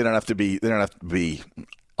have to be. They don't have to be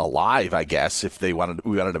alive, I guess, if we wanted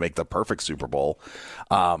to make the perfect Super Bowl.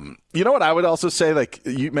 You know what I would also say, like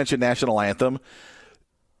you mentioned national anthem,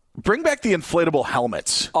 bring back the inflatable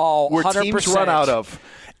helmets where 100%. Teams run out of,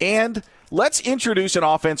 and let's introduce an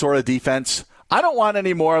offense or a defense. I don't want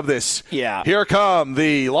any more of this. Yeah. Here come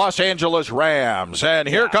the Los Angeles Rams, and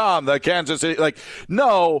here come the Kansas City.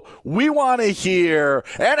 No, we want to hear,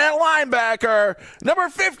 and at linebacker, number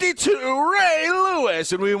 52, Ray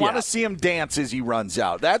Lewis, and we want to see him dance as he runs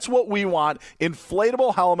out. That's what we want.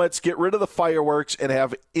 Inflatable helmets, get rid of the fireworks, and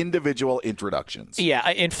have individual introductions. Yeah,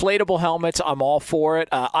 inflatable helmets, I'm all for it.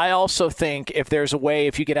 I also think if there's a way,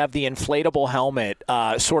 if you could have the inflatable helmet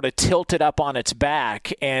sort of tilted up on its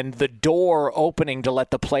back, and the door opening to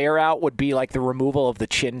let the player out would be like the removal of the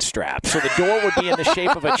chin strap. So the door would be in the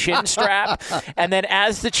shape of a chin strap, and then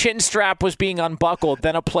as the chin strap was being unbuckled,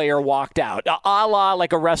 then a player walked out. A la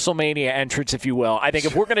like a WrestleMania entrance, if you will. I think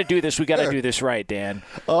if we're going to do this, we got to do this right, Dan.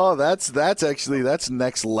 Oh, that's next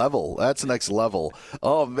level. That's next level.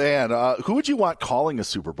 Oh, man. Who would you want calling a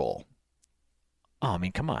Super Bowl? Oh, I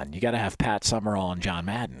mean, come on. You got to have Pat Summerall and John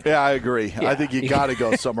Madden. Yeah, I agree. Yeah. I think you got to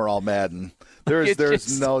go Summerall Madden.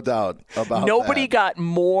 There's no doubt about nobody that. Got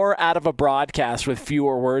more out of a broadcast with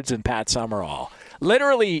fewer words than Pat Summerall.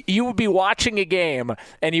 Literally, you would be watching a game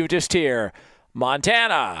and you would just hear,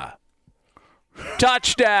 Montana,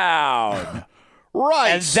 touchdown. Right.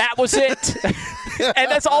 And that was it.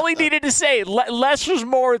 And that's all he needed to say. Less was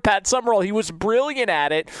more with Pat Summerall. He was brilliant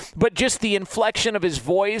at it, but just the inflection of his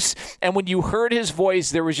voice, and when you heard his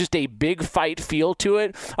voice, there was just a big fight feel to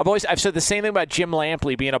it. I've said the same thing about Jim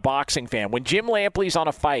Lampley being a boxing fan. When Jim Lampley's on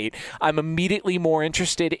a fight, I'm immediately more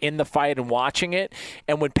interested in the fight and watching it.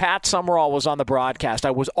 And when Pat Summerall was on the broadcast,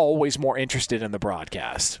 I was always more interested in the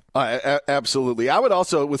broadcast. Absolutely. I would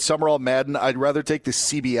also, with Summerall Madden, I'd rather take the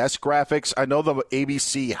CBS graphics. I know the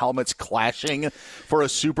ABC helmets clashing for a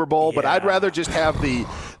Super Bowl, but I'd rather just have the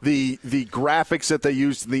graphics that they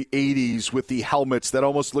used in the 80s with the helmets that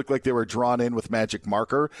almost looked like they were drawn in with magic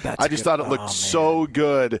marker. I just thought it looked so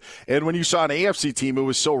good. And when you saw an AFC team, it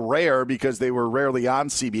was so rare because they were rarely on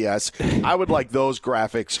CBS. I would like those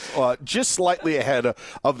graphics just slightly ahead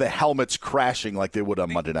of the helmets crashing like they would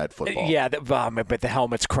on Monday Night Football. Yeah, but the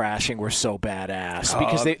helmets crashing were so badass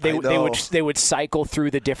because they would cycle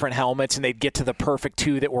through the different helmets and they'd get to the perfect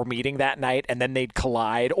two that were meeting that night, and then they'd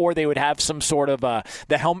collide, or they would have some sort of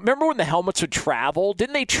the helmet. Remember when the helmets would travel?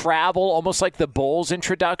 Didn't they travel almost like the Bulls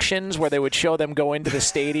introductions, where they would show them go into the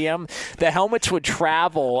stadium? The helmets would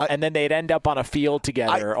travel, and then they'd end up on a field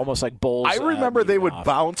together, almost like Bulls. I remember they would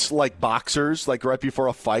bounce like boxers, like right before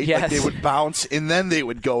a fight. Yes. Like they would bounce, and then they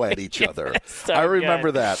would go at each other. So I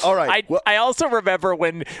remember that. All right. I also remember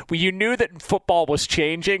when you knew that football was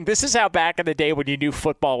changing. This is how back in the day when you knew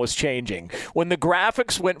football was changing. When the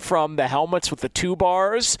graphics went from the helmets with the 2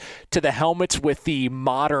 bars to the helmets with the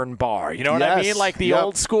modern bar. You know what I mean? Like the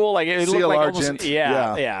old school. Like it looked like almost,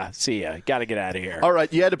 yeah. See ya. Got to get out of here. All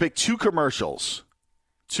right. You had to pick 2 commercials.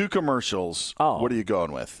 2 commercials. Oh. What are you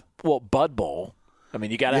going with? Well, Bud Bowl. I mean,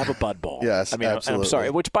 you got to have a Bud Bowl. Yes, I mean, absolutely. I'm sorry.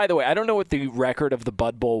 Which, by the way, I don't know what the record of the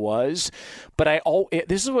Bud Bowl was, but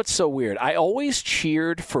this is what's so weird. I always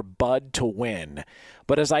cheered for Bud to win,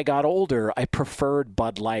 but as I got older, I preferred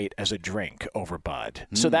Bud Light as a drink over Bud.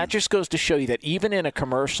 So that just goes to show you that even in a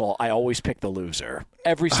commercial, I always pick the loser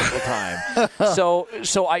every single time. So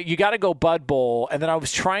you got to go Bud Bowl, and then I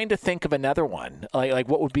was trying to think of another one. Like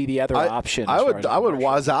what would be the other option? I would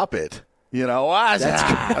Wazop it. You know,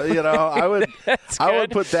 I would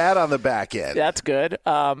put that on the back end. That's good.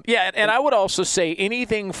 And I would also say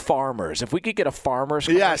anything farmers. If we could get a farmers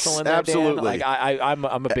commercial in there, absolutely. Dan, I'm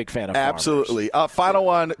a big fan of farmers. Absolutely. Final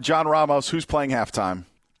one, John Ramos. Who's playing halftime?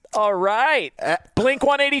 All right, Blink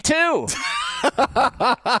 182.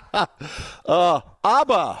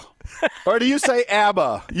 ABBA. Or do you say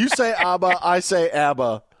ABBA? You say ABBA. I say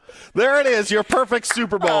ABBA. There it is, your perfect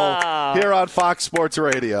Super Bowl here on Fox Sports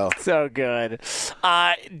Radio. So good.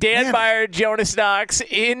 Dan Meyer, Jonas Knox,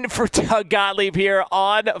 in for Doug Gottlieb here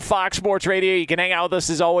on Fox Sports Radio. You can hang out with us,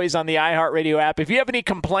 as always, on the iHeartRadio app. If you have any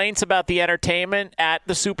complaints about the entertainment at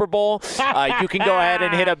the Super Bowl, you can go ahead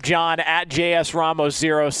and hit up John at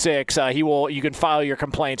JSRamos06. You can file your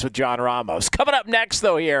complaints with John Ramos. Coming up next,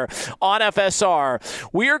 though, here on FSR,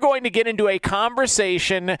 we are going to get into a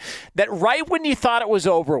conversation that right when you thought it was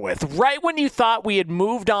over with, right when you thought we had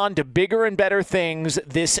moved on to bigger and better things,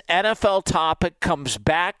 this NFL topic comes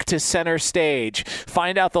back to center stage.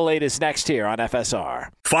 Find out the latest next here on FSR.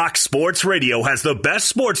 Fox Sports Radio has the best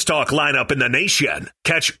sports talk lineup in the nation.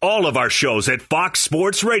 Catch all of our shows at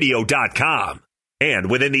foxsportsradio.com.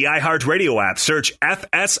 And within the iHeartRadio app, search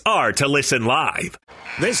FSR to listen live.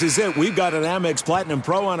 This is it. We've got an Amex Platinum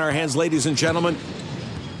Pro on our hands, ladies and gentlemen.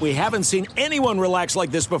 We haven't seen anyone relax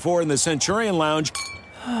like this before in the Centurion Lounge.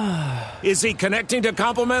 Is he connecting to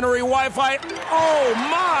complimentary Wi-Fi? Oh,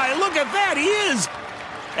 my! Look at that! He is!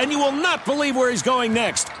 And you will not believe where he's going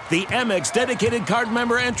next. The Amex dedicated card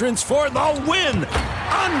member entrance for the win!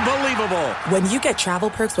 Unbelievable! When you get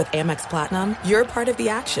travel perks with Amex Platinum, you're part of the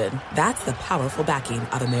action. That's the powerful backing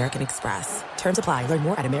of American Express. Terms apply. Learn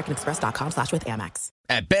more at americanexpress.com/withAmex.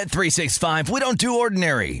 At Bet365, we don't do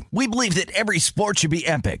ordinary. We believe that every sport should be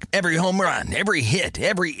epic. Every home run, every hit,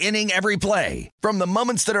 every inning, every play. From the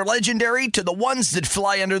moments that are legendary to the ones that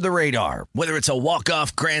fly under the radar. Whether it's a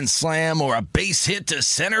walk-off grand slam or a base hit to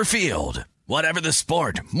center field. Whatever the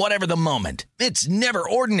sport, whatever the moment. It's never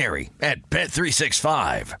ordinary at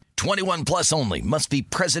Bet365. 21 plus only. Must be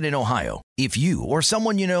present in Ohio. If you or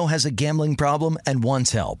someone you know has a gambling problem and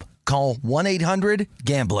wants help, call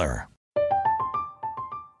 1-800-GAMBLER.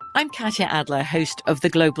 I'm Katya Adler, host of The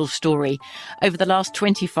Global Story. Over the last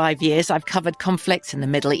 25 years, I've covered conflicts in the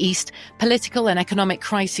Middle East, political and economic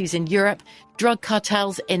crises in Europe, drug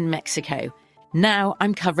cartels in Mexico. Now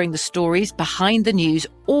I'm covering the stories behind the news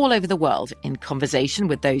all over the world in conversation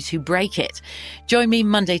with those who break it. Join me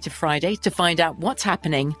Monday to Friday to find out what's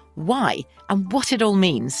happening, why, and what it all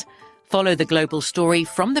means. Follow The Global Story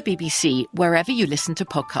from the BBC wherever you listen to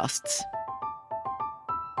podcasts.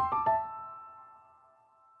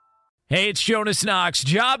 Hey, it's Jonas Knox.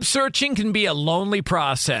 Job searching can be a lonely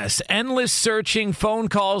process. Endless searching, phone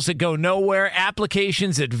calls that go nowhere,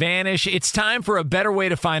 applications that vanish. It's time for a better way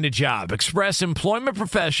to find a job. Express Employment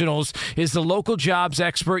Professionals is the local jobs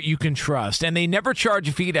expert you can trust, and they never charge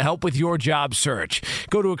a fee to help with your job search.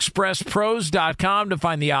 Go to expresspros.com to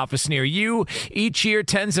find the office near you. Each year,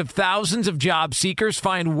 tens of thousands of job seekers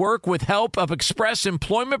find work with help of Express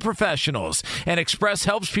Employment Professionals, and Express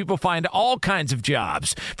helps people find all kinds of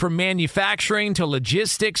jobs, from manufacturing manufacturing to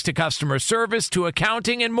logistics to customer service to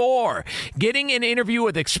accounting and more. Getting an interview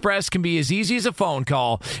with Express can be as easy as a phone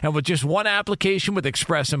call. And with just one application with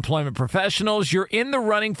Express Employment Professionals, you're in the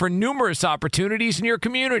running for numerous opportunities in your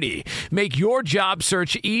community. Make your job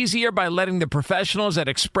search easier by letting the professionals at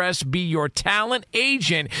Express be your talent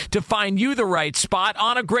agent to find you the right spot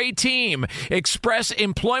on a great team. Express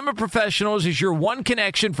Employment Professionals is your one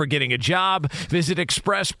connection for getting a job. Visit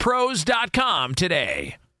expresspros.com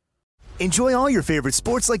today. Enjoy all your favorite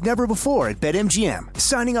sports like never before at BetMGM.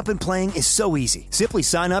 Signing up and playing is so easy. Simply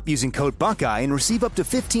sign up using code Buckeye and receive up to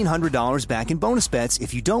 $1,500 back in bonus bets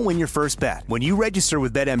if you don't win your first bet. When you register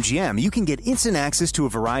with BetMGM, you can get instant access to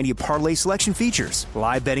a variety of parlay selection features,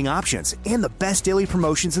 live betting options, and the best daily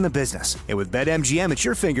promotions in the business. And with BetMGM at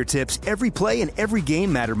your fingertips, every play and every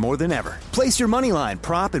game matter more than ever. Place your moneyline,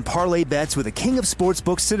 prop, and parlay bets with the king of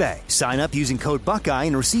sportsbooks today. Sign up using code Buckeye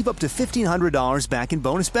and receive up to $1,500 back in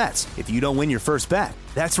bonus bets if you don't win your first bet.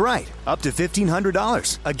 That's right, up to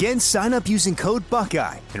 $1,500. Again, sign up using code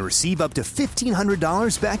Buckeye and receive up to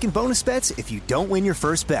 $1,500 back in bonus bets if you don't win your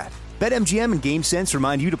first bet. BetMGM and GameSense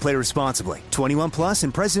remind you to play responsibly. 21 plus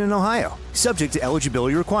and present in Ohio. Subject to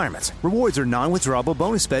eligibility requirements. Rewards are non-withdrawable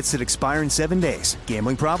bonus bets that expire in 7 days.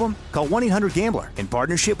 Gambling problem? Call 1-800-GAMBLER in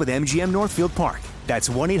partnership with MGM Northfield Park. That's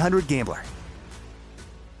 1-800-GAMBLER.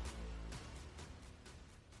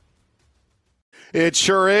 It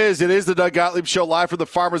sure is. It is the Doug Gottlieb Show live from the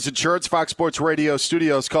Farmers Insurance Fox Sports Radio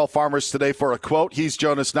studios. Call Farmers today for a quote. He's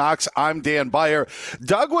Jonas Knox. I'm Dan Beyer.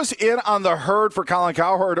 Doug was in on the herd for Colin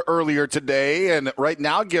Cowherd earlier today, and right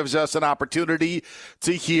now gives us an opportunity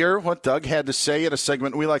to hear what Doug had to say in a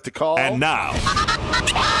segment we like to call. And now.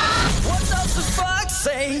 What does the fox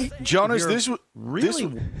say? Jonas, this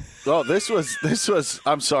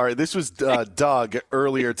was Doug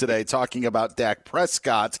earlier today talking about Dak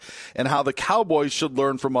Prescott and how the Cowboys should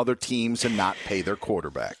learn from other teams and not pay their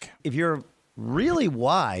quarterback. If you're really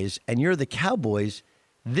wise and you're the Cowboys,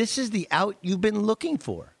 this is the out you've been looking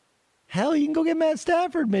for. Hell, you can go get Matt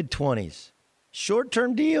Stafford mid-20s.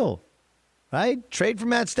 Short-term deal, right? Trade for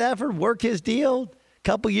Matt Stafford, work his deal.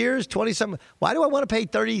 Couple years, 20-something. Why do I want to pay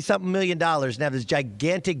 $30-something million and have this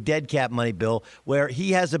gigantic dead cap money bill where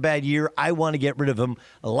he has a bad year? I want to get rid of him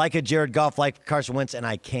like a Jared Goff, like Carson Wentz, and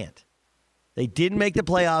I can't. They didn't make the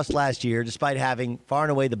playoffs last year despite having far and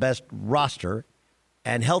away the best roster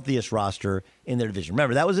and healthiest roster in their division.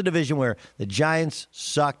 Remember, that was a division where the Giants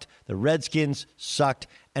sucked, the Redskins sucked,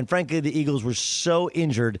 and frankly, the Eagles were so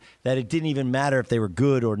injured that it didn't even matter if they were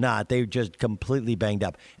good or not. They were just completely banged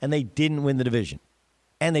up, and they didn't win the division.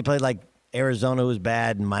 And they played like Arizona was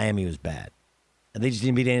bad and Miami was bad. And they just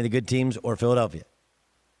didn't beat any of the good teams or Philadelphia.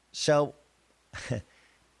 So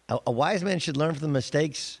a wise man should learn from the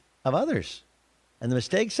mistakes of others. And the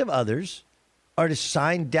mistakes of others are to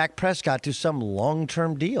sign Dak Prescott to some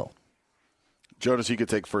long-term deal. Jonas, you could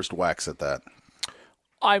take first whacks at that.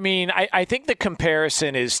 I mean, I think the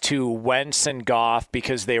comparison is to Wentz and Goff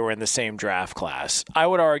because they were in the same draft class. I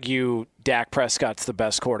would argue Dak Prescott's the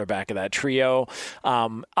best quarterback of that trio.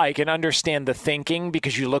 I can understand the thinking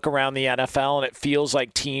because you look around the NFL and it feels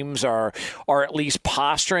like teams are at least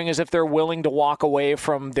posturing as if they're willing to walk away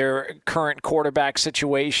from their current quarterback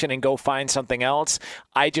situation and go find something else.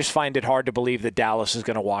 I just find it hard to believe that Dallas is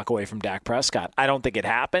going to walk away from Dak Prescott. I don't think it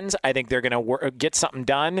happens. I think they're going to get something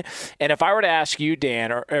done. And if I were to ask you,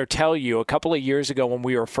 Dan, or tell you a couple of years ago when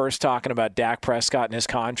we were first talking about Dak Prescott and his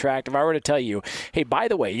contract, if I were to tell you, hey, by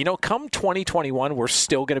the way, come 2021, we're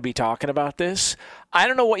still going to be talking about this. I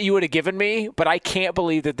don't know what you would have given me, but I can't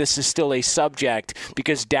believe that this is still a subject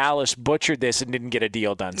because Dallas butchered this and didn't get a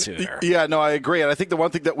deal done sooner. Yeah, no, I agree. And I think the one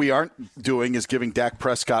thing that we aren't doing is giving Dak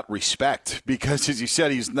Prescott respect because, as you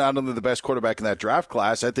said, he's not only the best quarterback in that draft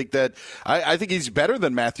class. I think that I think he's better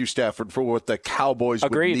than Matthew Stafford for what the Cowboys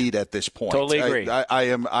would need at this point. Totally agree.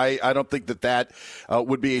 I don't think that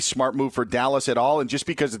would be a smart move for Dallas at all. And just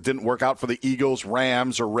because it didn't work out for the Eagles,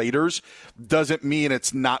 Rams, or Raiders doesn't mean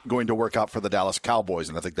it's not going to work out for the Dallas Cowboys.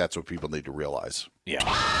 And I think that's what people need to realize. Yeah.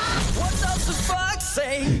 What does the fox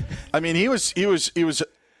say? I mean, he was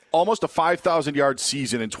almost a 5,000-yard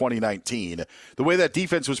season in 2019. The way that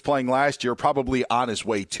defense was playing last year, probably on his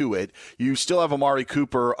way to it. You still have Amari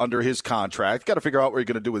Cooper under his contract. Got to figure out what you're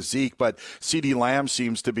going to do with Zeke, but CeeDee Lamb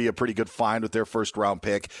seems to be a pretty good find with their first-round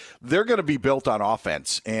pick. They're going to be built on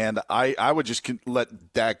offense, and I would just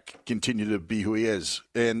let Dak continue to be who he is.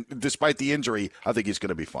 And despite the injury, I think he's going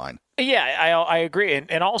to be fine. Yeah, I agree,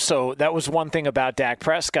 and also that was one thing about Dak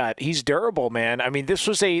Prescott. He's durable, man. I mean, this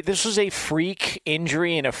was a freak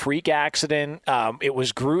injury and a freak accident. It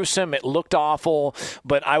was gruesome. It looked awful,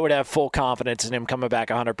 but I would have full confidence in him coming back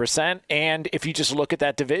 100%. And if you just look at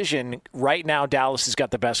that division right now, Dallas has got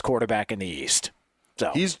the best quarterback in the East.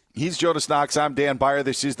 So He's Jonas Knox. I'm Dan Beyer.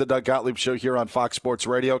 This is the Doug Gottlieb Show here on Fox Sports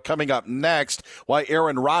Radio. Coming up next, why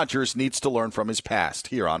Aaron Rodgers needs to learn from his past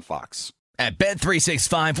here on Fox. At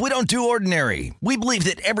Bet365, we don't do ordinary. We believe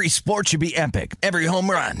that every sport should be epic. Every home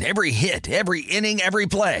run, every hit, every inning, every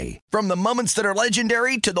play. From the moments that are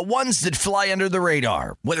legendary to the ones that fly under the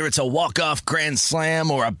radar. Whether it's a walk-off grand slam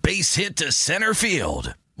or a base hit to center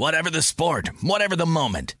field. Whatever the sport, whatever the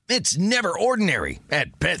moment. It's never ordinary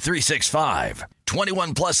at Bet365.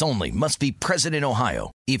 21 plus only. Must be present in Ohio.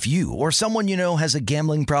 If you or someone you know has a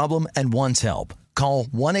gambling problem and wants help, call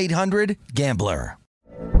 1-800-GAMBLER.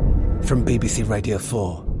 From BBC Radio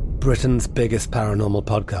 4, Britain's biggest paranormal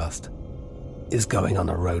podcast is going on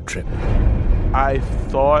a road trip. I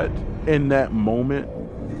thought in that moment,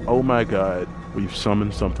 oh my God, we've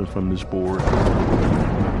summoned something from this board.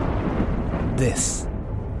 This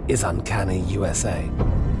is Uncanny USA.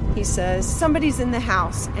 He says, somebody's in the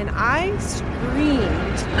house, and I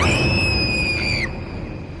screamed.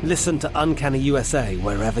 Listen to Uncanny USA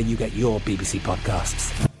wherever you get your BBC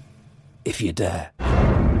podcasts, if you dare.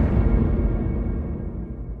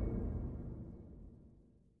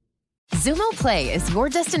 Xumo Play is your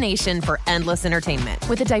destination for endless entertainment.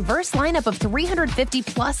 With a diverse lineup of 350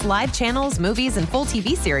 plus live channels, movies, and full TV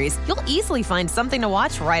series, you'll easily find something to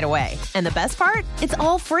watch right away. And the best part? It's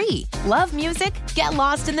all free. Love music? Get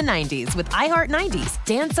lost in the 90s with iHeart 90s,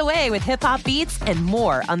 dance away with hip-hop beats, and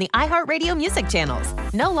more on the iHeartRadio music channels.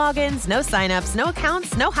 No logins, no signups, no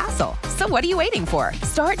accounts, no hassle. So what are you waiting for?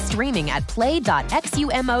 Start streaming at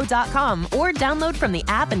play.xumo.com or download from the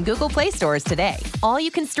app and Google Play stores today. All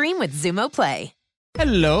you can stream with Xumo Play.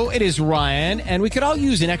 Hello, it is Ryan, and we could all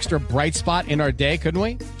use an extra bright spot in our day, couldn't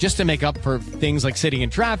we? Just to make up for things like sitting in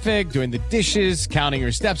traffic, doing the dishes, counting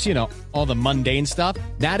your steps, you know, all the mundane stuff.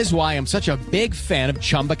 That is why I'm such a big fan of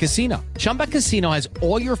Chumba Casino. Chumba Casino has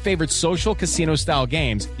all your favorite social casino-style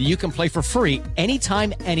games that you can play for free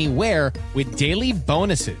anytime, anywhere with daily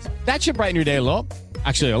bonuses. That should brighten your day a little.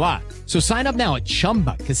 Actually, a lot. So sign up now at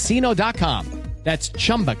ChumbaCasino.com. That's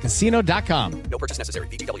ChumbaCasino.com. No purchase necessary.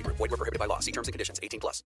 VGW Group. Void where prohibited by law. See terms and conditions.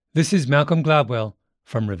 18+. This is Malcolm Gladwell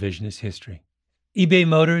from Revisionist History. eBay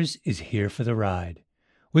Motors is here for the ride.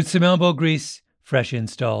 With some elbow grease, fresh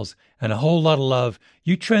installs, and a whole lot of love,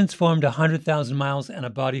 you transformed 100,000 miles and a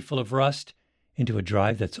body full of rust into a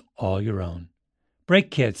drive that's all your own. Brake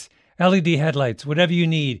kits, LED headlights, whatever you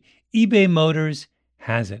need, eBay Motors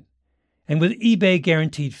has it. And with eBay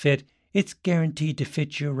Guaranteed Fit, it's guaranteed to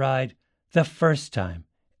fit your ride the first time,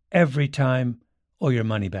 every time, or your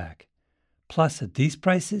money back. Plus, at these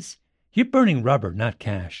prices, you're burning rubber, not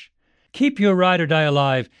cash. Keep your ride or die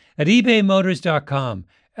alive at ebaymotors.com.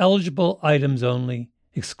 Eligible items only.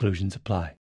 Exclusions apply.